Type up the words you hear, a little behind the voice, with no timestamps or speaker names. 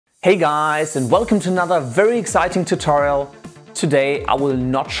Hey guys, and welcome to another very exciting tutorial. Today I will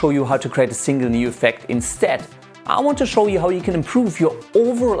not show you how to create a single new effect. Instead, I want to show you how you can improve your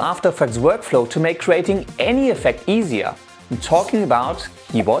overall After Effects workflow to make creating any effect easier. I'm talking about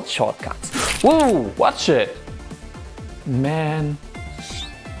keyboard shortcuts. Whoa, watch it! Man.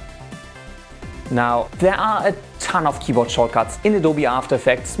 Now, there are a ton of keyboard shortcuts in Adobe After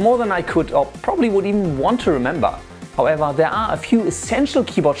Effects, more than I could or probably would even want to remember. However, there are a few essential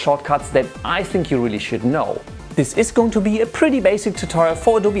keyboard shortcuts that I think you really should know. This is going to be a pretty basic tutorial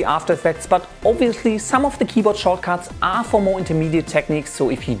for Adobe After Effects, but obviously some of the keyboard shortcuts are for more intermediate techniques, so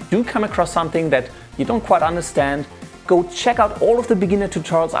if you do come across something that you don't quite understand, go check out all of the beginner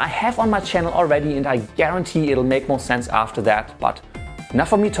tutorials I have on my channel already, and I guarantee it'll make more sense after that. But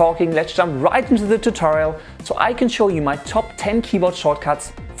enough of me talking, let's jump right into the tutorial so I can show you my top 10 keyboard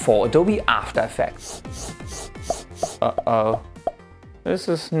shortcuts for Adobe After Effects. Uh-oh, this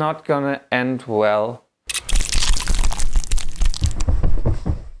is not gonna end well.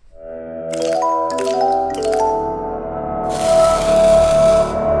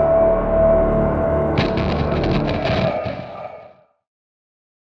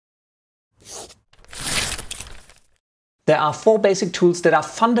 There are 4 basic tools that are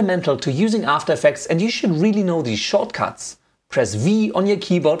fundamental to using After Effects, and you should really know these shortcuts. Press V on your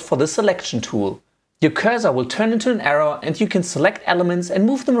keyboard for the selection tool. Your cursor will turn into an arrow and you can select elements and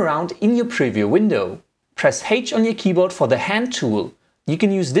move them around in your preview window. Press H on your keyboard for the hand tool. You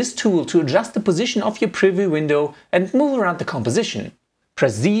can use this tool to adjust the position of your preview window and move around the composition.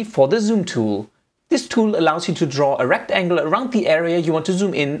 Press Z for the zoom tool. This tool allows you to draw a rectangle around the area you want to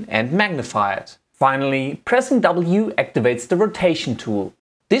zoom in and magnify it. Finally, pressing W activates the rotation tool.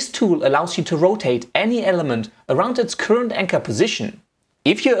 This tool allows you to rotate any element around its current anchor position.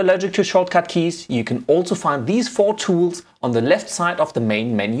 If you're allergic to shortcut keys, you can also find these 4 tools on the left side of the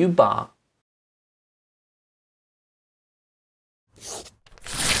main menu bar.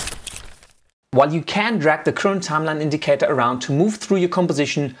 While you can drag the current timeline indicator around to move through your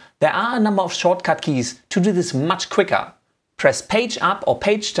composition, there are a number of shortcut keys to do this much quicker. Press page up or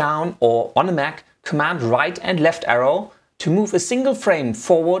page down, or on a Mac, command right and left arrow to move a single frame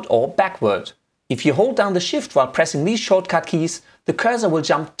forward or backward. If you hold down the shift while pressing these shortcut keys, the cursor will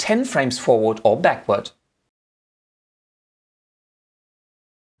jump 10 frames forward or backward.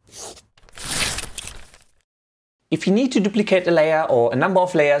 If you need to duplicate a layer or a number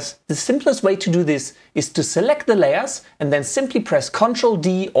of layers, the simplest way to do this is to select the layers and then simply press CTRL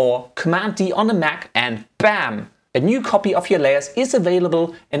D or Command D on a Mac, and bam! A new copy of your layers is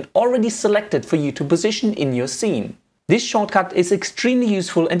available and already selected for you to position in your scene. This shortcut is extremely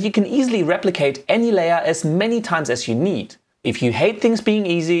useful and you can easily replicate any layer as many times as you need. If you hate things being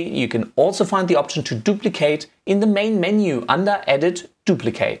easy, you can also find the option to duplicate in the main menu under Edit,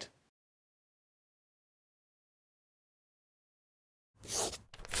 Duplicate.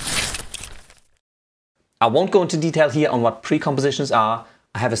 I won't go into detail here on what pre-compositions are.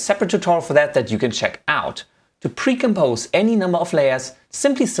 I have a separate tutorial for that you can check out. To pre-compose any number of layers,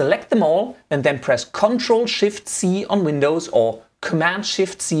 simply select them all and then press Ctrl-Shift-C on Windows or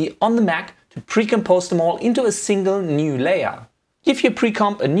Command-Shift-C on the Mac to pre-compose them all into a single new layer. Give your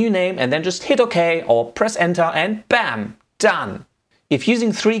pre-comp a new name and then just hit OK or press Enter and bam! Done! If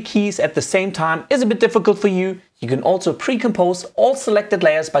using 3 keys at the same time is a bit difficult for you, you can also pre-compose all selected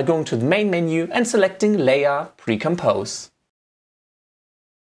layers by going to the main menu and selecting Layer Pre-compose.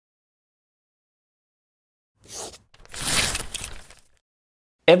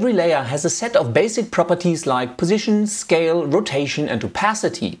 Every layer has a set of basic properties like position, scale, rotation and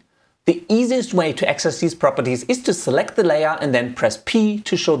opacity. The easiest way to access these properties is to select the layer and then press P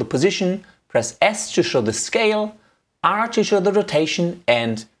to show the position, press S to show the scale, R to show the rotation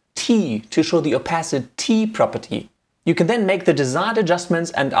and T to show the opacity property. You can then make the desired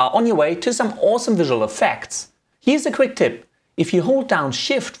adjustments and are on your way to some awesome visual effects. Here's a quick tip. If you hold down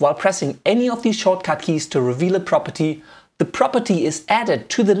Shift while pressing any of these shortcut keys to reveal a property, the property is added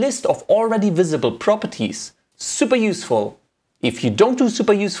to the list of already visible properties. Super useful. If you don't do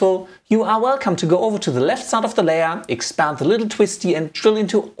super useful, you are welcome to go over to the left side of the layer, expand the little twisty and drill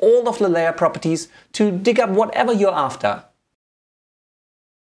into all of the layer properties to dig up whatever you're after.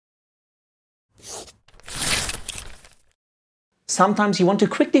 Sometimes you want to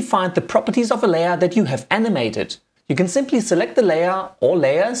quickly find the properties of a layer that you have animated. You can simply select the layer or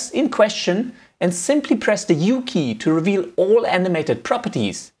layers in question and simply press the U key to reveal all animated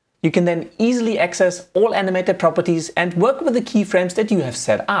properties. You can then easily access all animated properties and work with the keyframes that you have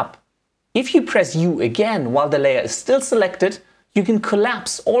set up. If you press U again while the layer is still selected, you can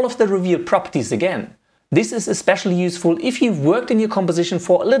collapse all of the revealed properties again. This is especially useful if you've worked in your composition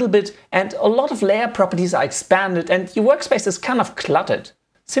for a little bit and a lot of layer properties are expanded and your workspace is kind of cluttered.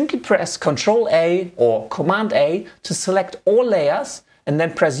 Simply press CTRL A or Command A to select all layers and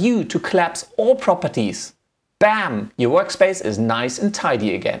then press U to collapse all properties. Bam! Your workspace is nice and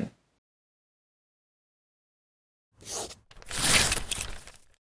tidy again.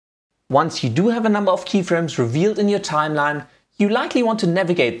 Once you do have a number of keyframes revealed in your timeline, you likely want to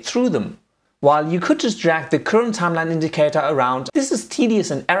navigate through them. While you could just drag the current timeline indicator around, this is tedious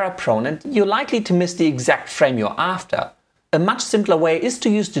and error prone and you're likely to miss the exact frame you're after. A much simpler way is to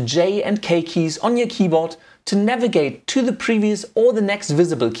use the J and K keys on your keyboard to navigate to the previous or the next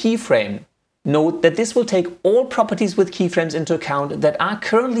visible keyframe. Note that this will take all properties with keyframes into account that are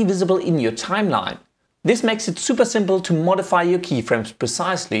currently visible in your timeline. This makes it super simple to modify your keyframes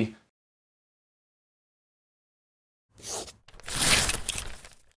precisely.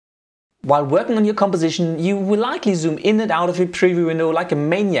 While working on your composition, you will likely zoom in and out of your preview window like a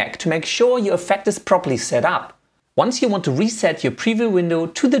maniac to make sure your effect is properly set up. Once you want to reset your preview window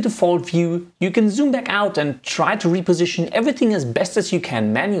to the default view, you can zoom back out and try to reposition everything as best as you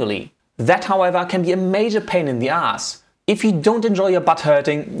can manually. That, however, can be a major pain in the ass. If you don't enjoy your butt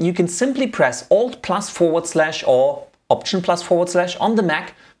hurting, you can simply press Alt +/ or Option +/ on the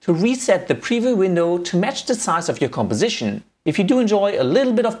Mac to reset the preview window to match the size of your composition. If you do enjoy a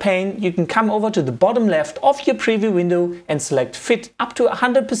little bit of pain, you can come over to the bottom left of your preview window and select Fit up to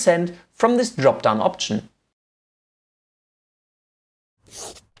 100% from this drop-down option.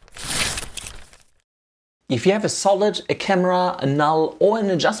 If you have a solid, a camera, a null or an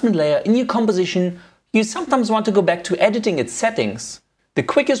adjustment layer in your composition, you sometimes want to go back to editing its settings. The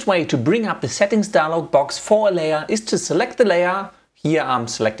quickest way to bring up the settings dialog box for a layer is to select the layer. Here I'm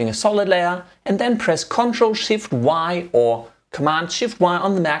selecting a solid layer and then press CTRL SHIFT Y or Command Shift Y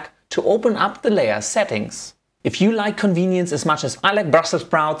on the Mac to open up the layer settings. If you like convenience as much as I like Brussels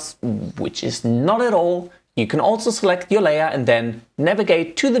sprouts, which is not at all, you can also select your layer and then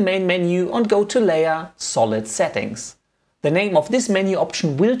navigate to the main menu and go to Layer Solid Settings. The name of this menu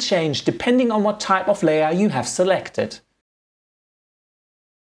option will change depending on what type of layer you have selected.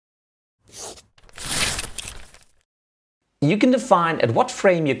 You can define at what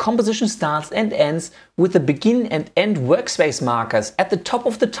frame your composition starts and ends with the begin and end workspace markers at the top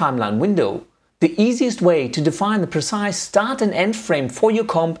of the timeline window. The easiest way to define the precise start and end frame for your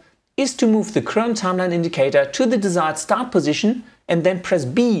comp is to move the current timeline indicator to the desired start position and then press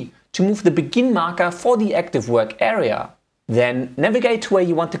B to move the begin marker for the active work area. Then navigate to where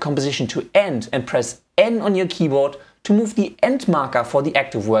you want the composition to end and press N on your keyboard to move the end marker for the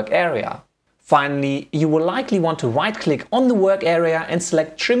active work area. Finally, you will likely want to right-click on the work area and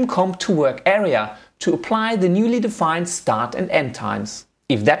select Trim Comp to Work Area to apply the newly defined start and end times.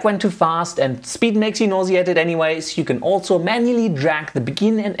 If that went too fast and speed makes you nauseated anyways, you can also manually drag the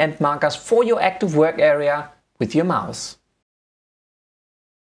begin and end markers for your active work area with your mouse.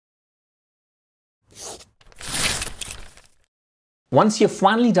 Once you're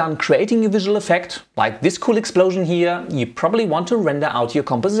finally done creating your visual effect, like this cool explosion here, you probably want to render out your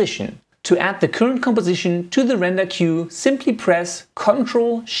composition. To add the current composition to the render queue, simply press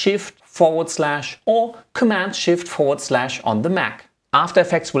CTRL SHIFT / or Command SHIFT / on the Mac. After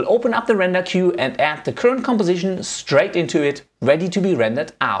Effects will open up the render queue and add the current composition straight into it, ready to be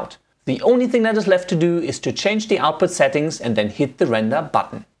rendered out. The only thing that is left to do is to change the output settings and then hit the render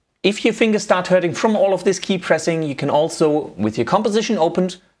button. If your fingers start hurting from all of this key pressing, you can also, with your composition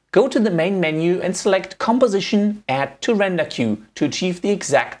opened, go to the main menu and select Composition Add to Render Queue to achieve the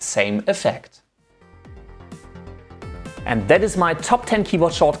exact same effect. And that is my top 10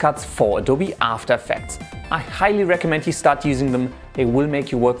 keyboard shortcuts for Adobe After Effects. I highly recommend you start using them. They will make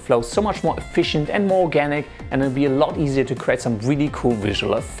your workflow so much more efficient and more organic, and it'll be a lot easier to create some really cool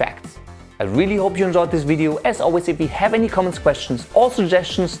visual effects. I really hope you enjoyed this video. As always, if you have any comments, questions or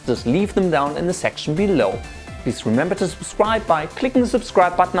suggestions, just leave them down in the section below. Please remember to subscribe by clicking the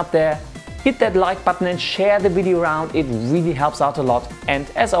subscribe button up there. Hit that like button and share the video around, it really helps out a lot. And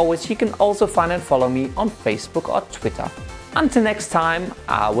as always, you can also find and follow me on Facebook or Twitter. Until next time,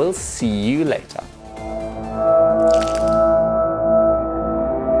 I will see you later.